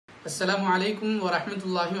அஸ்ஸலாமு அலைக்கும்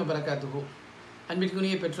வரஹ்மத்துல்லாஹி வபரகாத்துஹு.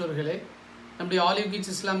 அன்பிற்குரிய பெற்றோர்களே, நம்முடைய ஆலிவ்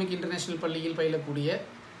கிட்ஸ் இஸ்லாமிக் இன்டர்நேஷனல் பள்ளியில் பயிலக்கூடிய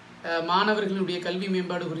மாணவர்களுடைய கல்வி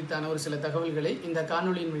மேம்பாடு குறித்தான ஒரு சில தகவல்களை இந்த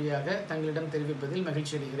காணொலியின் வழியாக தங்களிடம் தெரிவிப்பதில்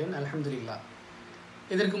மகிழ்ச்சி அடைகிறேன். அல்ஹம்துலில்லாஹ்.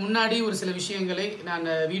 இதற்கு முன்னாடி ஒரு சில விஷயங்களை நான்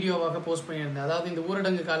வீடியோவாக போஸ்ட் பண்ணியிருந்தேன். அதாவது இந்த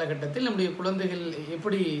ஊரடங்கு காலகட்டத்தில் நம்முடைய குழந்தைகள்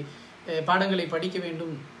எப்படி பாடங்களை படிக்க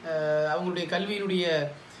வேண்டும், அவங்களுடைய கல்வியினுடைய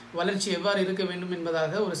வளர்ச்சி எவ்வாறு இருக்க வேண்டும்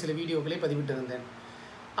என்பதாக ஒரு சில வீடியோக்களை பதிவிட்டிருந்தேன்.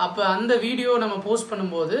 அப்போ அந்த வீடியோ நம்ம போஸ்ட்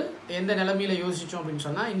பண்ணும்போது எந்த நிலைமையில் யோசித்தோம் அப்படின்னு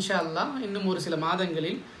சொன்னால், இன்ஷா அல்லாஹ் இன்னும் ஒரு சில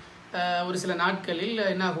மாதங்களில் ஒரு சில நாட்களில்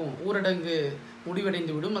என்னாகும், ஊரடங்கு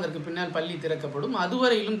முடிவடைந்து விடும், அதற்கு பின்னால் பள்ளி திறக்கப்படும்.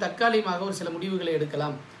 அதுவரையிலும் தற்காலிகமாக ஒரு சில முடிவுகளை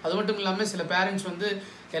எடுக்கலாம். அது மட்டும் இல்லாமல் சில பேரண்ட்ஸ்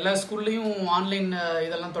எல்லா ஸ்கூல்லையும் ஆன்லைன்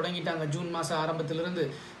இதெல்லாம் தொடங்கிட்டாங்க ஜூன் மாதம் ஆரம்பத்திலிருந்து.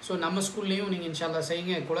 ஸோ நம்ம ஸ்கூல்லையும் நீங்கள் இன்ஷா அல்லாஹ்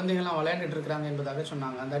செய்யுங்க, குழந்தைகள்லாம் விளையாண்டுட்டு இருக்கிறாங்க என்பதாக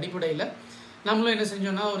சொன்னாங்க. அந்த அடிப்படையில் நம்மளும் என்ன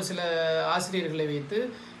செஞ்சோன்னா, ஒரு சில ஆசிரியர்களை வைத்து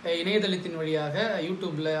இணையதளத்தின் வழியாக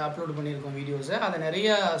யூடியூப்பில் அப்லோட் பண்ணியிருக்கோம் வீடியோஸை. அதை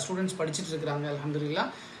நிறையா ஸ்டூடெண்ட்ஸ் படிச்சுட்டு இருக்கிறாங்க.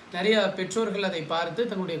 அல்ஹம்துலில்லாஹ். நிறைய பெற்றோர்கள் அதை பார்த்து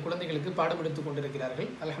தன்னுடைய குழந்தைகளுக்கு பாடம் எடுத்து கொண்டிருக்கிறார்கள்.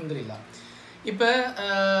 அல்ஹம்துலில்லாஹ்.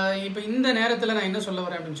 இப்போ இந்த நேரத்தில் நான் என்ன சொல்ல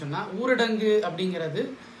வரேன் அப்படின்னு சொன்னால், ஊரடங்கு அப்படிங்கிறது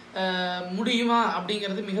முடியுமா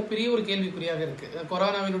அப்படிங்கிறது மிகப்பெரிய ஒரு கேள்விக்குறியாக இருக்குது.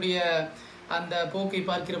 கொரோனாவினுடைய அந்த போக்கை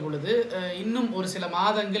பார்க்கிற பொழுது இன்னும் ஒரு சில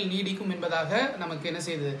மாதங்கள் நீடிக்கும் என்பதாக நமக்கு என்ன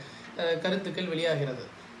செய்யுது, கருத்துக்கள் வெளியாகிறது.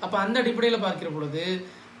 அப்போ அந்த அடிப்படையில் பார்க்கிற பொழுது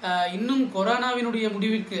இன்னும் கொரோனாவினுடைய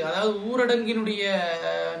முடிவிற்கு, அதாவது ஊரடங்கினுடைய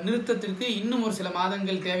நிறுத்தத்திற்கு இன்னும் ஒரு சில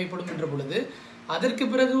மாதங்கள் தேவைப்படும் என்ற பொழுது, அதற்கு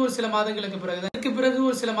பிறகு ஒரு சில மாதங்களுக்கு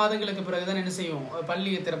பிறகுதான் என்ன செய்யும்,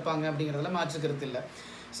 பள்ளியை திறப்பாங்க அப்படிங்கிறதுல மாற்று கருத்து இல்லை.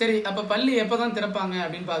 சரி, அப்போ பள்ளி எப்போ தான் திறப்பாங்க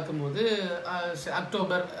அப்படின்னு பார்க்கும்போது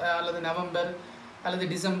அக்டோபர் அல்லது நவம்பர் அல்லது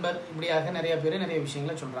டிசம்பர் இப்படியாக நிறைய பேர் நிறைய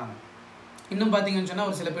விஷயங்களை சொல்கிறாங்க. இன்னும் பார்த்தீங்கன்னு சொன்னால்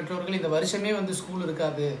ஒரு சில பெற்றோர்கள் இந்த வருஷமே ஸ்கூல்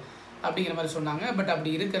இருக்காது அப்படிங்கிற மாதிரி சொன்னாங்க. பட்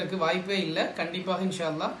அப்படி இருக்கிறதுக்கு வாய்ப்பே இல்லை. கண்டிப்பாக இன்ஷா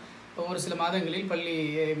அல்லாஹ் ஒரு சில மாதங்களில் பள்ளி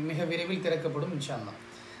மிக விரைவில் திறக்கப்படும் இன்ஷா அல்லாஹ்.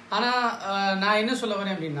 ஆனால் நான் என்ன சொல்ல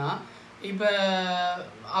வரேன் அப்படின்னா, இப்போ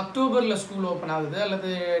அக்டோபரில் ஸ்கூல் ஓப்பன் ஆகுது, அல்லது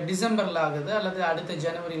டிசம்பரில் ஆகுது, அல்லது அடுத்த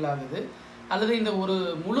ஜனவரியில் ஆகுது, அல்லது இந்த ஒரு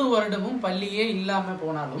முழு வருடமும் பள்ளியே இல்லாமல்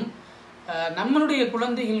போனாலும் நம்மளுடைய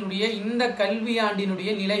குழந்தைகளுடைய இந்த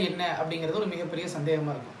கல்வியாண்டினுடைய நிலை என்ன அப்படிங்கிறது ஒரு மிகப்பெரிய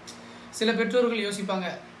சந்தேகமாக இருக்கும். சில பெற்றோர்கள் யோசிப்பாங்க,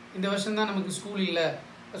 இந்த வருஷம்தான் நமக்கு ஸ்கூல் இல்லை,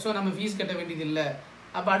 ஸோ நம்ம ஃபீஸ் கட்ட வேண்டியது இல்லை,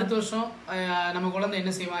 அப்போ அடுத்த வருஷம் நம்ம குழந்தை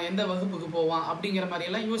என்ன செய்வான், எந்த வகுப்புக்கு போவான் அப்படிங்கிற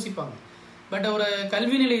மாதிரியெல்லாம் யோசிப்பாங்க. பட் ஒரு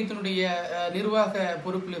கல்வி நிலையத்தினுடைய நிர்வாக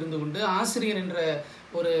பொறுப்பில் இருந்து கொண்டு, ஆசிரியர் என்ற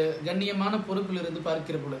ஒரு கண்ணியமான பொறுப்பில் இருந்து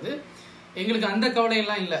பார்க்கிற பொழுது எங்களுக்கு அந்த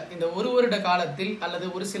கவலையெல்லாம் இல்லை. இந்த ஒரு வருட காலத்தில் அல்லது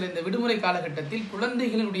ஒரு சில இந்த விடுமுறை காலகட்டத்தில்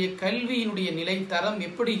குழந்தைகளினுடைய கல்வியினுடைய நிலை தரம்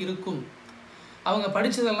எப்படி இருக்கும், அவங்க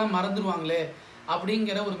படித்ததெல்லாம் மறந்துடுவாங்களே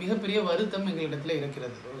அப்படிங்கிற ஒரு மிகப்பெரிய வருத்தம் எங்களிடத்துல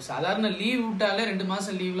இருக்கிறது. ஒரு சாதாரண லீவ் விட்டாலே 2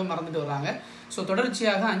 மாதம் லீவில் மறந்துட்டு வர்றாங்க. ஸோ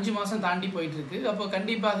தொடர்ச்சியாக 5 மாதம் தாண்டி போயிட்டு இருக்கு. அப்போ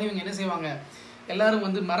கண்டிப்பாக இவங்க என்ன செய்வாங்க, எல்லாரும்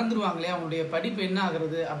மறந்துடுவாங்களே, அவங்களுடைய படிப்பு என்ன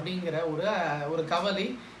ஆகுறது அப்படிங்கிற ஒரு கவலை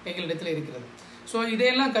எங்களிடத்துல இருக்கிறது. ஸோ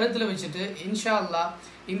இதையெல்லாம் கருத்தில் வச்சுட்டு இன்ஷா அல்லாஹ்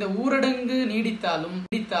இந்த ஊரடங்கு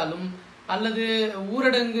நீடித்தாலும் அல்லது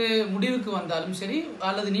ஊரடங்கு முடிவுக்கு வந்தாலும் சரி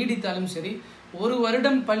அல்லது நீடித்தாலும் சரி, ஒரு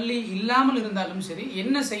வருடம் பள்ளி இல்லாமல் இருந்தாலும் சரி,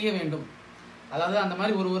 என்ன செய்ய வேண்டும், அதாவது அந்த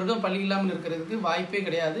மாதிரி ஒரு வருடம் பள்ளி இல்லாமல் இருக்கிறதுக்கு வாய்ப்பே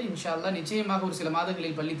கிடையாது. இன்ஷா அல்லாஹ் நிச்சயமாக ஒரு சில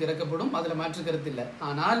மாதங்களில் பள்ளி திறக்கப்படும், அதில் மாற்று கருத்து இல்லை.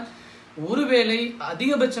 ஆனால் ஒருவேளை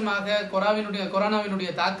அதிகபட்சமாக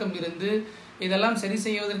கொரோனாவினுடைய தாக்கம் இருந்து இதெல்லாம் சரி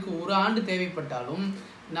செய்வதற்கு 1 ஆண்டு தேவைப்பட்டாலும்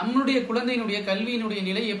நம்மளுடைய குழந்தையினுடைய கல்வியினுடைய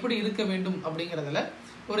நிலை எப்படி இருக்க வேண்டும் அப்படிங்கிறதுல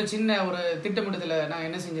ஒரு சின்ன ஒரு திட்டமிடுதலை நான்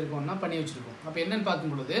என்ன செஞ்சுருக்கோம்னா பண்ணி வச்சுருக்கோம். அப்போ என்னன்னு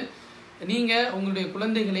பார்க்கும் பொழுது, நீங்கள் உங்களுடைய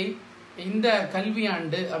குழந்தைகளை இந்த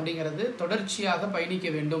கல்வியாண்டு அப்படிங்கிறது தொடர்ச்சியாக பயணிக்க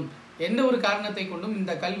வேண்டும். எந்த ஒரு காரணத்தை கொண்டும்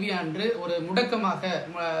இந்த கல்வியாண்டு ஒரு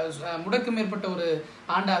முடக்கம் ஏற்பட்ட ஒரு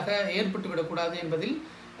ஆண்டாக ஏற்பட்டு விடக்கூடாது என்பதில்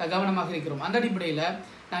கவனமாக இருக்கிறோம். அந்த அடிப்படையில்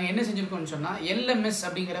நாங்கள் என்ன செஞ்சுருக்கோம்னு சொன்னால், LMS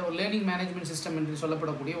அப்படிங்கிற ஒரு லேர்னிங் மேனேஜ்மெண்ட் சிஸ்டம் என்று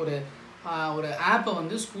சொல்லப்படக்கூடிய ஒரு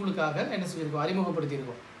ஆப்பை ஸ்கூலுக்காக என்ன செஞ்சுருக்கோம்,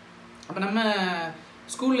 அறிமுகப்படுத்தியிருக்கோம். அப்போ நம்ம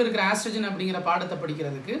ஸ்கூலில் இருக்கிற ஆஸ்ட்ரஜன் அப்படிங்கிற பாடத்தை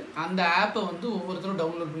படிக்கிறதுக்கு அந்த ஆப்பை ஒவ்வொருத்தரும்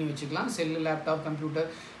டவுன்லோட் பண்ணி வச்சுக்கலாம். செல்லு, லேப்டாப், கம்ப்யூட்டர்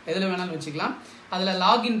எதில் வேணாலும் வச்சுக்கலாம். அதில்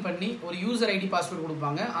லாகின் பண்ணி ஒரு யூசர் ஐடி பாஸ்வேர்டு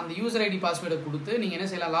கொடுப்பாங்க. அந்த யூசர் ஐடி பாஸ்வேர்டை கொடுத்து நீங்கள் என்ன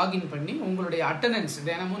செய்யலாம், லாகின் பண்ணி உங்களுடைய அட்டண்டன்ஸ்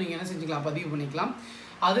தினமும் நீங்கள் என்ன செஞ்சுக்கலாம், பதிவு பண்ணிக்கலாம்.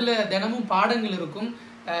 அதில் தினமும் பாடங்கள் இருக்கும்.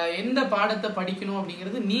 எந்த பாடத்தை படிக்கணும்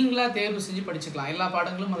அப்படிங்கிறது நீங்களாக தேர்வு செஞ்சு படிச்சுக்கலாம். எல்லா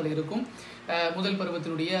பாடங்களும் அதில் இருக்கும். முதல்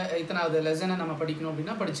பருவத்தினுடைய இத்தனாவது லெசனை நம்ம படிக்கணும்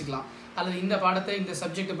அப்படின்னா படிச்சுக்கலாம், அல்லது இந்த பாடத்தை இந்த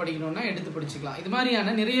சப்ஜெக்டை படிக்கணும்னா எடுத்து படிச்சுக்கலாம். இது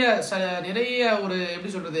மாதிரியான நிறைய ஒரு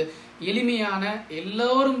எப்படி சொல்கிறது, எளிமையான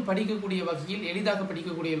எல்லோரும் படிக்கக்கூடிய வகையில், எளிதாக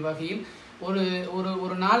படிக்கக்கூடிய வகையில்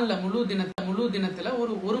ஒரு நாளில் முழு தினத்தில்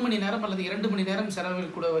ஒரு மணி நேரம் அல்லது 2 மணி நேரம்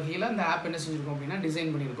செலவழிக்கக்கூடிய வகையில் அந்த ஆப் என்ன செஞ்சுருக்கோம் அப்படின்னா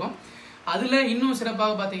டிசைன் பண்ணியிருக்கோம். அதில் இன்னும்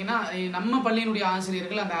சிறப்பாக பார்த்தீங்கன்னா, நம்ம பள்ளியினுடைய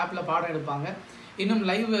ஆசிரியர்கள் அந்த ஆப்பில் பாடம் எடுப்பாங்க. இன்னும்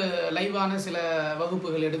லைவான சில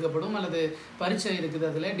வகுப்புகள் எடுக்கப்படும், அல்லது பரீட்சை இருக்குது,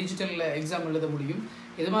 அதில் டிஜிட்டல் எக்ஸாம் எழுத முடியும்.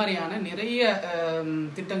 இது மாதிரியான நிறைய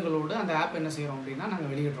திட்டங்களோடு அந்த ஆப் என்ன செய்கிறோம் அப்படின்னா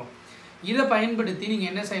நாங்கள் வெளியிடுறோம். இதை பயன்படுத்தி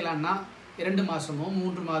நீங்கள் என்ன செய்யலாம்னா 2 மாதமோ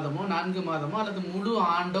 3 மாதமோ 4 மாதமோ அல்லது முழு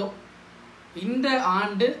ஆண்டோ, இந்த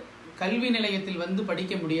ஆண்டு கல்வி நிலையத்தில் வந்து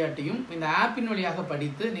படிக்க முடியாட்டியும் இந்த ஆப்பின் வழியாக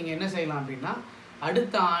படித்து நீங்கள் என்ன செய்யலாம் அப்படின்னா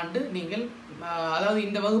அடுத்த ஆண்டு நீங்கள், அதாவது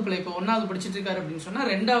இந்த வகுப்பில் இப்போ 1வது படிச்சுட்டு இருக்காரு அப்படின்னு சொன்னால்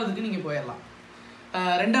 2வதுக்கு நீங்கள் போயிடலாம்.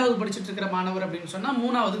 2வது படிச்சுட்டு இருக்கிற மாணவர் அப்படின்னு சொன்னால்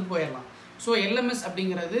 3வதுக்கு போயிடலாம். ஸோ LMS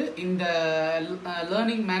அப்படிங்கிறது இந்த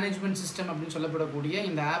லேர்னிங் மேனேஜ்மெண்ட் சிஸ்டம் அப்படின்னு சொல்லப்படக்கூடிய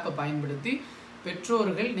இந்த ஆப்பை பயன்படுத்தி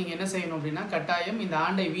பெற்றோர்கள் நீங்கள் என்ன செய்யணும் அப்படின்னா கட்டாயம் இந்த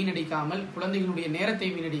ஆண்டை வீணடிக்காமல், குழந்தைகளுடைய நேரத்தை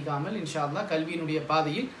வீணடிக்காமல் இன்ஷா அல்லாஹ் கல்வியினுடைய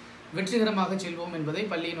பாதையில் வெற்றிகரமாக செல்வோம் என்பதை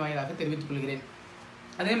பள்ளியின் வாயிலாக தெரிவித்துக் கொள்கிறேன்.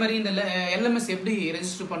 அதே மாதிரி இந்த LMS எப்படி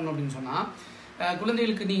ரெஜிஸ்டர் பண்ணணும் அப்படின்னு சொன்னால்,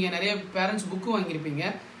 குழந்தைகளுக்கு நீங்கள் நிறைய பேரண்ட்ஸ் புக்கு வாங்கியிருப்பீங்க.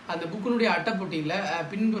 அந்த புக்கினுடைய அட்டைப்பொட்டியில்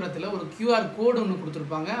பின்புறத்தில் ஒரு QR கோடு ஒன்று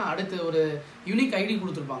கொடுத்துருப்பாங்க, அடுத்து ஒரு யூனிக் ஐடி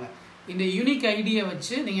கொடுத்துருப்பாங்க. இந்த யூனிக் ஐடியை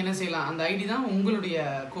வச்சு நீங்கள் என்ன செய்யலாம், அந்த ஐடி தான் உங்களுடைய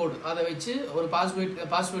கோடு, அதை வச்சு ஒரு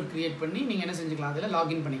பாஸ்வேர்ட் கிரியேட் பண்ணி நீங்கள் என்ன செஞ்சுக்கலாம், அதில்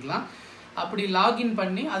லாகின் பண்ணிக்கலாம். அப்படி லாகின்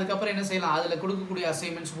பண்ணி அதுக்கப்புறம் என்ன செய்யலாம், அதில் கொடுக்கக்கூடிய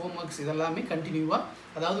அசைன்மெண்ட்ஸ், ஹோம்ஒர்க்ஸ் இதெல்லாமே கண்டினியூவாக,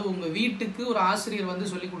 அதாவது உங்கள் வீட்டுக்கு ஒரு ஆசிரியர்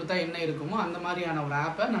வந்து சொல்லி கொடுத்தா என்ன இருக்குமோ அந்த மாதிரியான ஒரு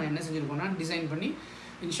ஆப்பை நான் என்ன செஞ்சுருக்கோன்னா டிசைன் பண்ணி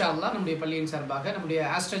இன்ஷா அல்லாஹ் நம்முடைய பள்ளியின் சார்பாக நம்முடைய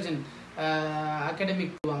ஆஸ்ட்ரஜன்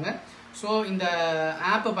அகாடமிக் வாங்க. ஸோ இந்த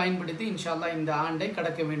ஆப்பை பயன்படுத்தி இன்ஷா அல்லாஹ் இந்த ஆண்டை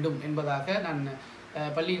கடக்க வேண்டும் என்பதாக நான்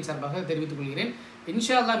பள்ளியின் சார்பாக தெரிவித்துக் கொள்கிறேன்.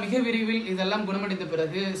 இன்ஷா அல்லாஹ் மிக விரைவில் இதெல்லாம் குணமடைந்த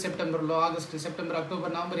பிறகு செப்டம்பரில், ஆகஸ்ட், செப்டம்பர்,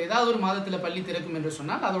 அக்டோபர், நவம்பர் ஏதாவது ஒரு மாதத்தில் பள்ளி திறக்கும் என்று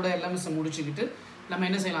சொன்னால் அதோட LMS முடிச்சுக்கிட்டு நம்ம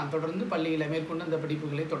என்ன செய்யலாம், தொடர்ந்து பள்ளியில் மேற்கொண்டு அந்த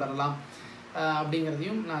படிப்புகளை தொடரலாம்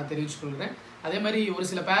அப்படிங்கிறதையும் நான் தெரிவித்துக் கொள்கிறேன். அதே மாதிரி ஒரு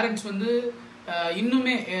சில பேரண்ட்ஸ் வந்து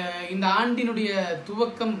இன்னுமே இந்த ஆண்டினுடைய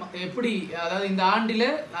துவக்கம் எப்படி, அதாவது இந்த ஆண்டில்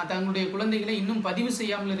தங்களுடைய குழந்தைகளை இன்னும் பதிவு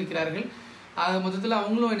செய்யாமல் இருக்கிறார்கள். மொத்தத்தில்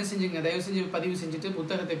அவங்களும் என்ன செஞ்சுங்க, தயவு செஞ்சு பதிவு செஞ்சுட்டு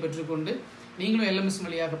புத்தகத்தை பெற்றுக்கொண்டு நீங்களும் LMS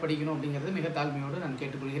வழியாக படிக்கணும் அப்படிங்கிறது மிக தாழ்மையோடு நான்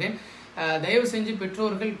கேட்டுக்கொள்கிறேன். தயவு செஞ்சு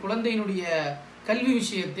பெற்றோர்கள் குழந்தையினுடைய கல்வி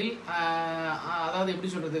விஷயத்தில், அதாவது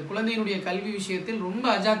எப்படி சொல்றது, குழந்தையினுடைய கல்வி விஷயத்தில் ரொம்ப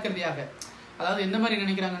அஜாக்கிரதையாக, அதாவது எந்த மாதிரி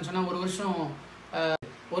நினைக்கிறாங்கன்னு சொன்னால்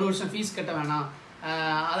ஒரு வருஷம் ஃபீஸ் கட்ட வேணாம்,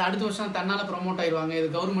 அது அடுத்த வருஷம் தன்னால் ப்ரொமோட் ஆயிடுவாங்க, இது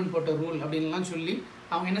கவர்மெண்ட் போட்ட ரூல் அப்படின்லாம் சொல்லி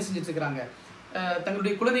அவங்க என்ன செஞ்சுட்டு இருக்கிறாங்க,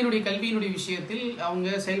 தங்களுடைய குழந்தையினுடைய கல்வியினுடைய விஷயத்தில் அவங்க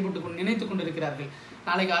நினைத்து கொண்டு இருக்கிறார்கள்.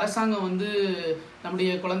 நாளைக்கு அரசாங்கம் வந்து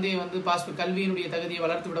நம்முடைய குழந்தையை வந்து கல்வியினுடைய தகுதியை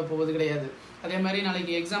வளர்த்து விட போவது கிடையாது. அதே மாதிரி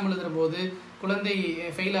நாளைக்கு எக்ஸாம் எழுதுகிற போது குழந்தை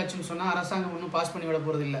ஃபெயில் ஆச்சுன்னு சொன்னால் அரசாங்கம் ஒன்றும் பாஸ் பண்ணி விட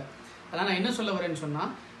போகிறது இல்லை. அதனால் நான் என்ன சொல்ல வரேன்னு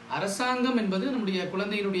சொன்னால், அரசாங்கம் என்பது நம்முடைய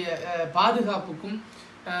குழந்தையினுடைய பாதுகாப்புக்கும்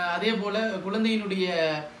அதே போல் குழந்தையினுடைய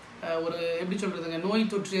ஒரு எப்படி சொல்கிறதுங்க, நோய்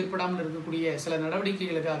தொற்று ஏற்படாமல் இருக்கக்கூடிய சில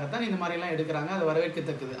நடவடிக்கைகளுக்காகத்தான் இந்த மாதிரிலாம் எடுக்கிறாங்க. அது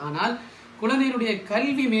வரவேற்கத்தக்கது. ஆனால் குழந்தையினுடைய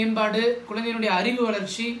கல்வி மேம்பாடு, குழந்தையினுடைய அறிவு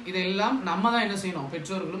வளர்ச்சி, இதெல்லாம் நம்ம தான் என்ன செய்யணும்,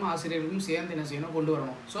 பெற்றோர்களும் ஆசிரியர்களும் சேர்ந்து என்ன செய்யணும், கொண்டு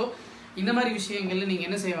வரணும். ஸோ இந்த மாதிரி விஷயங்கள்ல நீங்கள்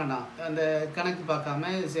என்ன செய்ய வேண்டாம், அந்த கணக்கு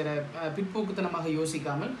பார்க்காம சில பிற்போக்குத்தனமாக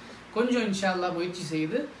யோசிக்காமல் கொஞ்சம் இன்ஷா அல்லாஹ் முயற்சி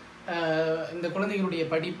செய்து இந்த குழந்தைகளுடைய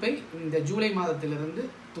படிப்பை இந்த ஜூலை மாதத்திலிருந்து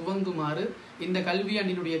துவங்குமாறு, இந்த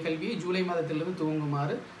கல்வியாண்டினுடைய கல்வியை ஜூலை மாதத்திலிருந்து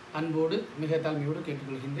துவங்குமாறு அன்போடு மிக தாழ்மையோடு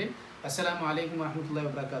கேட்டுக்கொள்கின்றேன். அஸ்ஸலாமு அலைக்கும் வரஹ்மத்துல்லாஹி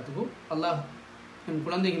வபரகாத்துஹு. அல்லாஹ் நம்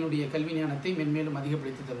குழந்தைகளுடைய கல்வி ஞானத்தை மென்மேலும்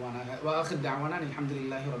அதிகப்படுத்தி தருவானாக. வாஹிர் தஅவானா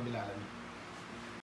அல்ஹம்துலில்லாஹி ரப்பில் ஆலமீன்.